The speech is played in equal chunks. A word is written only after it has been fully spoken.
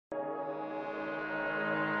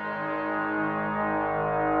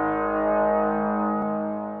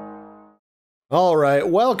Alright,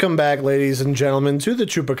 welcome back ladies and gentlemen to the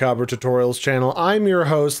Chupacabra Tutorials channel. I'm your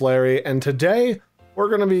host Larry, and today we're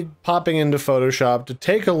going to be popping into Photoshop to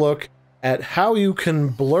take a look at how you can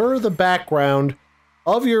blur the background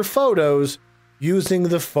of your photos using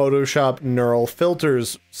the Photoshop Neural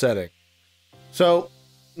Filters setting. So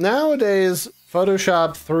nowadays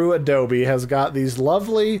Photoshop through Adobe has got these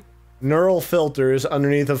lovely neural filters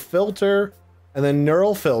underneath a filter and then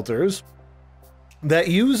neural filters that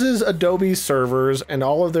uses Adobe servers and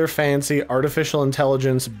all of their fancy artificial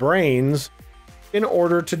intelligence brains in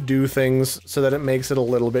order to do things so that it makes it a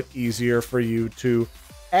little bit easier for you to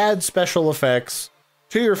add special effects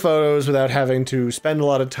to your photos without having to spend a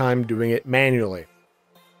lot of time doing it manually.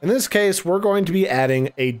 In this case, we're going to be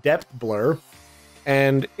adding a depth blur,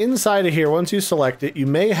 and inside of here, once you select it, you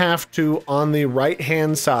may have to, on the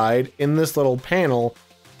right-hand side in this little panel,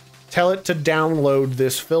 tell it to download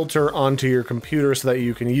this filter onto your computer so that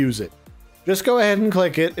you can use it. Just go ahead and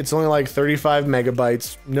click it. It's only like 35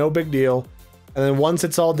 megabytes, no big deal. And then once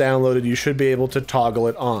it's all downloaded, you should be able to toggle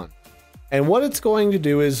it on. And what it's going to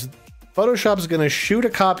do is Photoshop's going to shoot a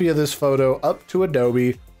copy of this photo up to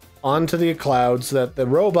Adobe onto the cloud so that the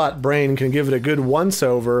robot brain can give it a good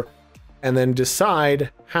once-over and then decide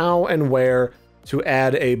how and where to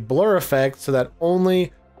add a blur effect so that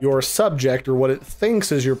only your subject, or what it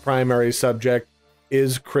thinks is your primary subject,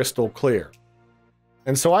 is crystal clear.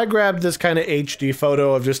 And so I grabbed this kind of HD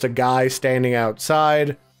photo of just a guy standing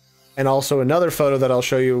outside, and also another photo that I'll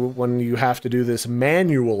show you when you have to do this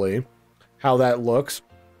manually, how that looks.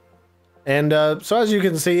 And so as you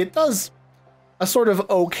can see, it does a sort of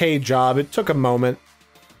okay job. It took a moment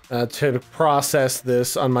to process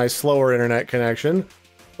this on my slower internet connection,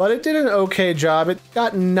 but it did an okay job. It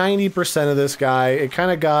got 90% of this guy. It kind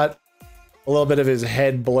of got a little bit of his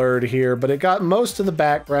head blurred here, but it got most of the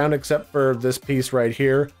background except for this piece right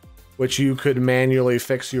here, which you could manually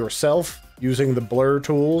fix yourself using the blur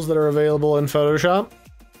tools that are available in Photoshop.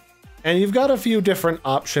 And you've got a few different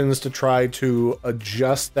options to try to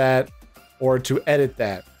adjust that or to edit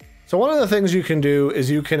that. So one of the things you can do is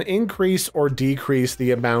you can increase or decrease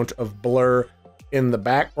the amount of blur in the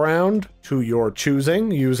background to your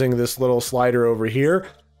choosing using this little slider over here.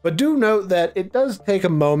 But do note that it does take a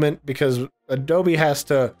moment because Adobe has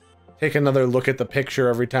to take another look at the picture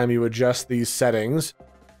every time you adjust these settings,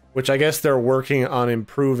 which I guess they're working on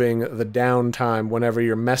improving the downtime whenever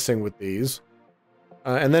you're messing with these.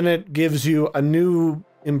 And then it gives you a new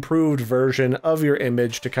improved version of your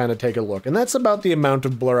image to kind of take a look. And that's about the amount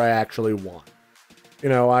of blur I actually want. You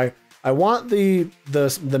know, I want the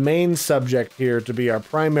main subject here to be our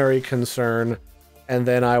primary concern, and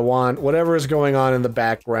then I want whatever is going on in the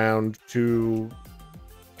background to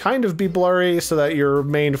kind of be blurry so that your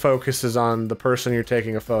main focus is on the person you're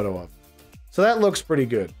taking a photo of. So that looks pretty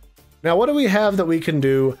good. Now, what do we have that we can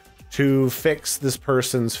do to fix this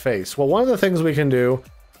person's face? Well, one of the things we can do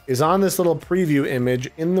is on this little preview image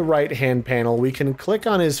in the right-hand panel, we can click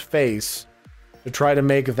on his face to try to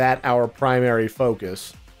make that our primary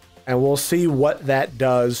focus. And we'll see what that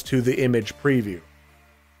does to the image preview.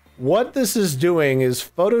 What this is doing is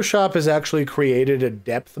Photoshop has actually created a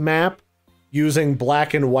depth map using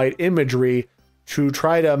black and white imagery to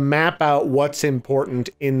try to map out what's important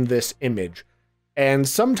in this image. And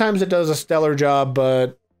sometimes it does a stellar job,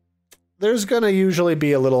 but there's gonna usually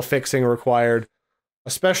be a little fixing required,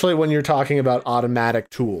 especially when you're talking about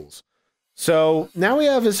automatic tools. So now we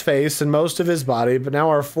have his face and most of his body, but now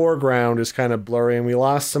our foreground is kind of blurry and we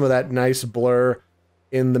lost some of that nice blur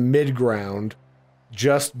in the midground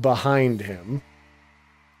just behind him.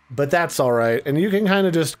 But that's all right. And you can kind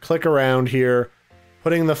of just click around here,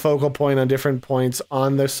 putting the focal point on different points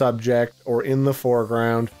on the subject or in the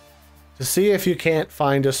foreground to see if you can't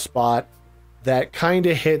find a spot that kind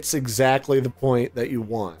of hits exactly the point that you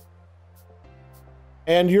want.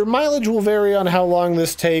 And your mileage will vary on how long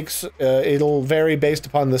this takes. It'll vary based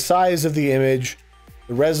upon the size of the image,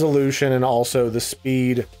 the resolution, and also the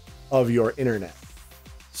speed of your internet.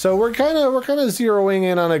 So we're kind of zeroing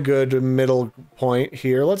in on a good middle point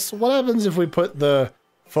here. What happens if we put the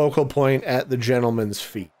focal point at the gentleman's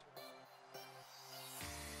feet?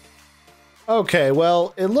 Okay,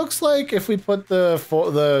 well, it looks like if we put the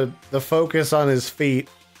focus on his feet,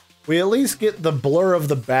 we at least get the blur of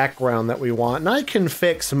the background that we want, and I can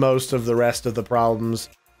fix most of the rest of the problems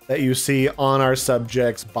that you see on our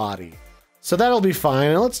subject's body. So that'll be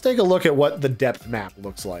fine, and let's take a look at what the depth map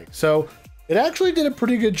looks like. So it actually did a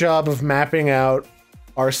pretty good job of mapping out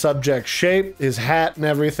our subject's shape, his hat and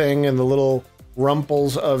everything, and the little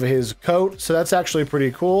rumples of his coat, so that's actually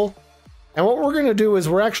pretty cool. And what we're going to do is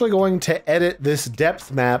we're actually going to edit this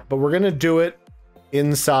depth map, but we're going to do it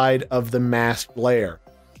inside of the masked layer.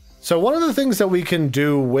 So one of the things that we can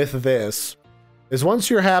do with this is once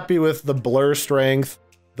you're happy with the blur strength,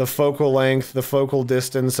 the focal length, the focal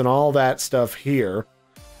distance, and all that stuff here,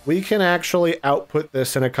 we can actually output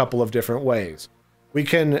this in a couple of different ways. We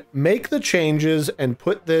can make the changes and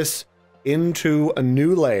put this into a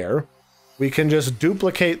new layer. We can just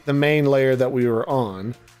duplicate the main layer that we were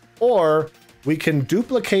on, or we can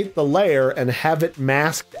duplicate the layer and have it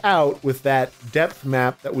masked out with that depth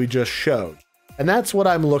map that we just showed. And that's what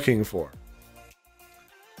I'm looking for.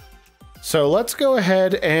 So let's go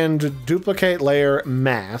ahead and duplicate layer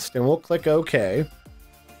masked, and we'll click OK.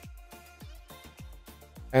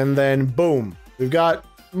 And then boom, we've got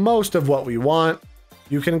most of what we want.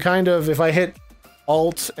 You can kind of, if I hit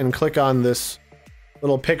Alt and click on this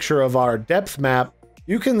little picture of our depth map,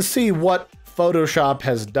 you can see what Photoshop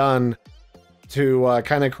has done to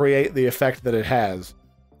kind of create the effect that it has.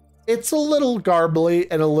 It's a little garbly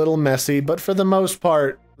and a little messy, but for the most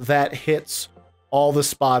part, that hits all the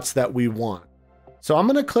spots that we want. So I'm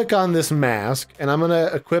going to click on this mask, and I'm going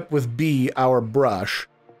to equip with B our brush,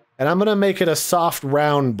 and I'm going to make it a soft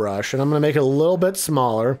round brush, and I'm going to make it a little bit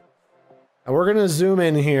smaller. And we're going to zoom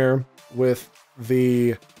in here with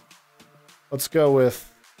the, let's go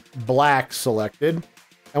with black selected,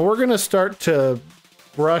 and we're going to start to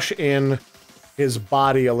brush in his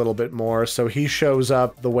body a little bit more so he shows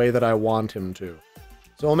up the way that I want him to.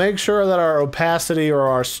 So we'll make sure that our opacity or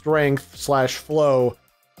our strength slash flow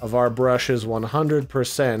of our brush is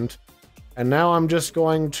 100%. And now I'm just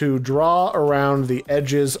going to draw around the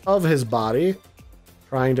edges of his body,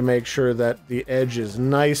 trying to make sure that the edge is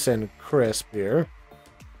nice and crisp here.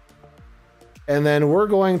 And then we're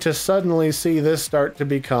going to suddenly see this start to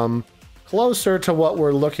become closer to what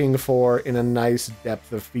we're looking for in a nice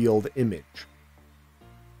depth of field image.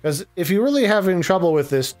 Because if you're really having trouble with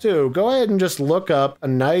this too, go ahead and just look up a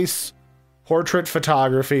nice portrait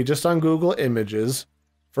photography just on Google Images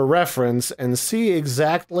for reference and see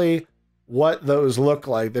exactly what those look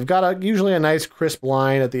like. They've got usually a nice crisp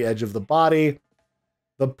line at the edge of the body.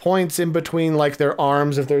 The points in between, like their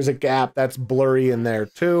arms, if there's a gap, that's blurry in there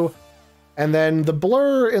too. And then the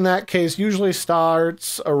blur in that case usually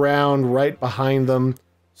starts around right behind them.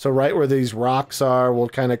 So right where these rocks are, we'll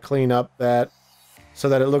kind of clean up that so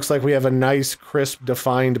that it looks like we have a nice, crisp,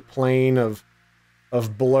 defined plane of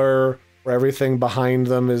blur where everything behind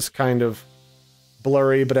them is kind of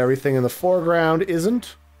blurry, but everything in the foreground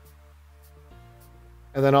isn't.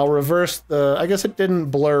 And then I'll reverse the, I guess it didn't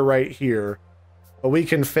blur right here, but we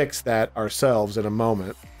can fix that ourselves in a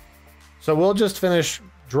moment. So we'll just finish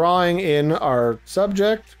drawing in our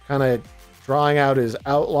subject, kind of drawing out his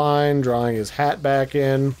outline, drawing his hat back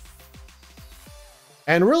in.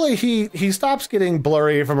 And really, he stops getting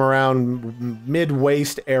blurry from around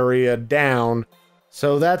mid-waist area down,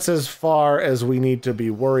 so that's as far as we need to be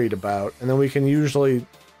worried about. And then we can usually,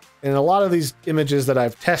 in a lot of these images that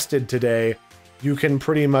I've tested today, you can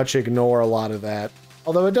pretty much ignore a lot of that.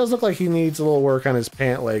 Although it does look like he needs a little work on his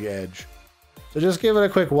pant leg edge. So just give it a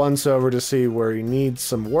quick once-over to see where he needs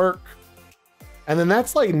some work. And then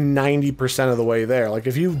that's like 90% of the way there. Like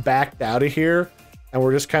if you've backed out of here, and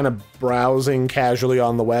we're just kind of browsing casually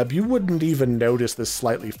on the web, you wouldn't even notice this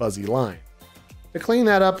slightly fuzzy line. To clean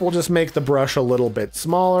that up, we'll just make the brush a little bit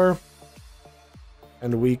smaller.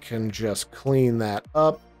 And we can just clean that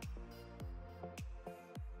up.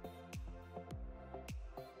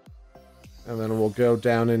 And then we'll go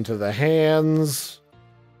down into the hands,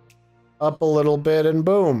 up a little bit, and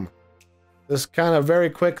boom. This kind of very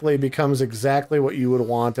quickly becomes exactly what you would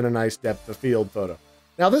want in a nice depth of field photo.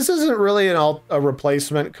 Now, this isn't really a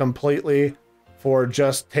replacement completely for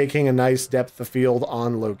just taking a nice depth of field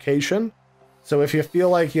on location. So if you feel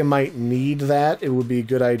like you might need that, it would be a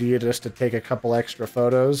good idea just to take a couple extra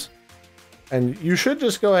photos. And you should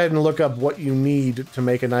just go ahead and look up what you need to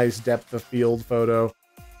make a nice depth of field photo.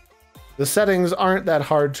 The settings aren't that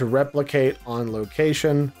hard to replicate on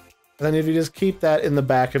location. And then if you just keep that in the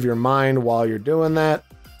back of your mind while you're doing that,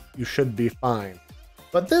 you should be fine.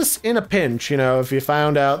 But this, in a pinch, you know, if you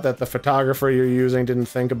found out that the photographer you're using didn't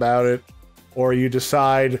think about it, or you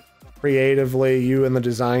decide creatively, you and the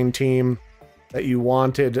design team, that you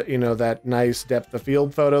wanted, you know, that nice depth of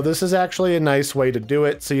field photo, this is actually a nice way to do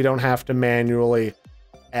it so you don't have to manually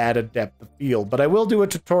add a depth of field. But I will do a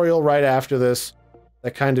tutorial right after this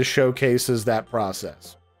that kind of showcases that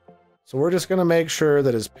process. So we're just going to make sure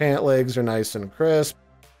that his pant legs are nice and crisp.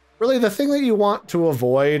 Really, the thing that you want to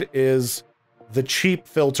avoid is the cheap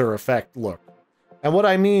filter effect look. And what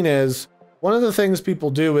I mean is, one of the things people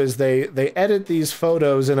do is they edit these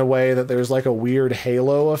photos in a way that there's like a weird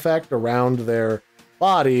halo effect around their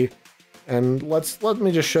body, And let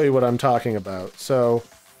me just show you what I'm talking about. So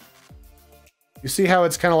you see how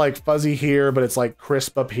it's kind of like fuzzy here, but it's like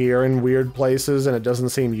crisp up here in weird places and it doesn't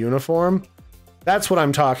seem uniform? That's what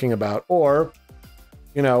I'm talking about. Or,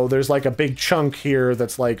 you know, there's like a big chunk here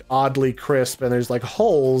that's like oddly crisp and there's like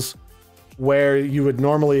holes where you would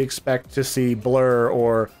normally expect to see blur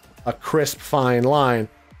or a crisp fine line.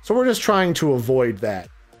 So we're just trying to avoid that.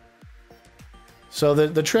 So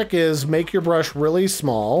the trick is make your brush really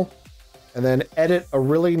small and then edit a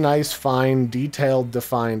really nice, fine, detailed,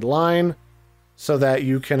 defined line so that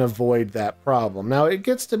you can avoid that problem. Now, it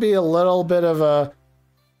gets to be a little bit of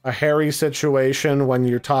a hairy situation when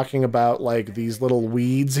you're talking about like these little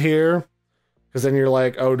weeds here, because then you're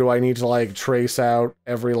like, oh, do I need to like trace out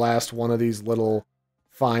every last one of these little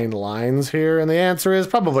fine lines here? And the answer is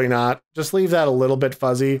probably not. Just leave that a little bit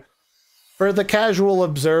fuzzy. For the casual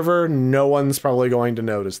observer, no one's probably going to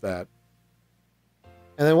notice that.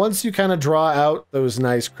 And then once you kind of draw out those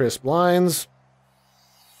nice crisp lines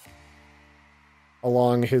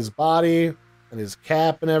along his body and his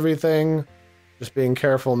cap and everything, just being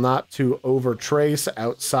careful not to over trace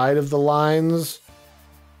outside of the lines.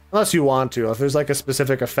 Unless you want to. If there's like a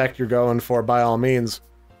specific effect you're going for, by all means.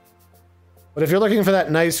 But if you're looking for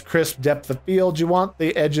that nice crisp depth of field, you want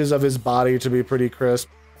the edges of his body to be pretty crisp.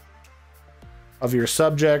 Of your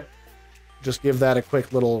subject, just give that a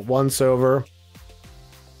quick little once over.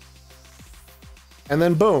 And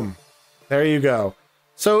then boom, there you go.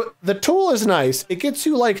 So the tool is nice. It gets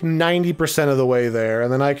you like 90% of the way there.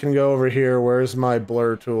 And then I can go over here. Where's my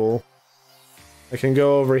blur tool? I can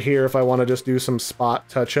go over here if I want to just do some spot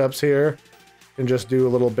touch-ups here. And just do a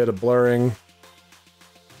little bit of blurring.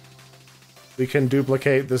 We can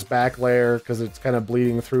duplicate this back layer because it's kind of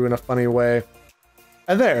bleeding through in a funny way.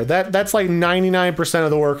 And there, that's like 99% of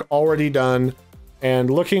the work already done. And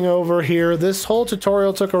looking over here, this whole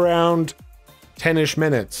tutorial took around 10-ish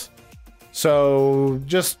minutes. So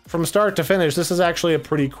just from start to finish, this is actually a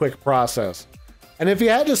pretty quick process. And if you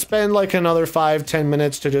had to spend like another 5-10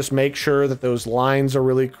 minutes to just make sure that those lines are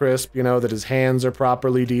really crisp, you know, that his hands are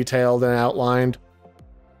properly detailed and outlined,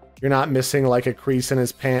 you're not missing like a crease in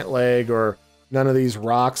his pant leg or none of these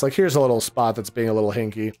rocks. Like here's a little spot that's being a little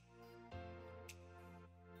hinky.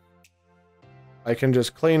 I can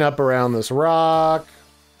just clean up around this rock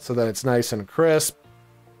so that it's nice and crisp.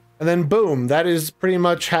 And then boom, that is pretty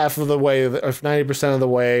much half of the way, if 90% of the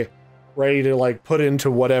way, ready to like put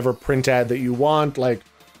into whatever print ad that you want. Like,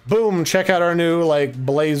 boom, check out our new like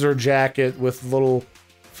blazer jacket with little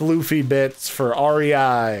floofy bits for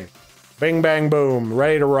REI. Bing, bang, boom,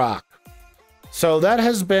 ready to rock. So that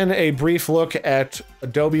has been a brief look at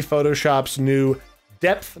Adobe Photoshop's new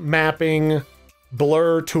depth mapping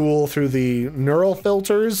blur tool through the neural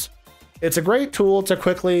filters. It's a great tool to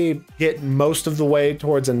quickly get most of the way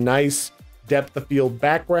towards a nice depth of field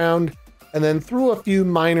background, and then through a few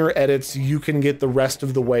minor edits, you can get the rest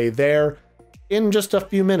of the way there in just a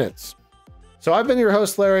few minutes. So I've been your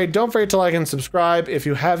host, Larry. Don't forget to like and subscribe. If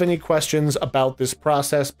you have any questions about this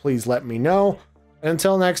process, please let me know. And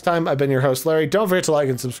until next time, I've been your host, Larry. Don't forget to like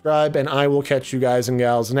and subscribe, and I will catch you guys and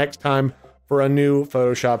gals next time for a new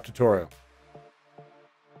Photoshop tutorial.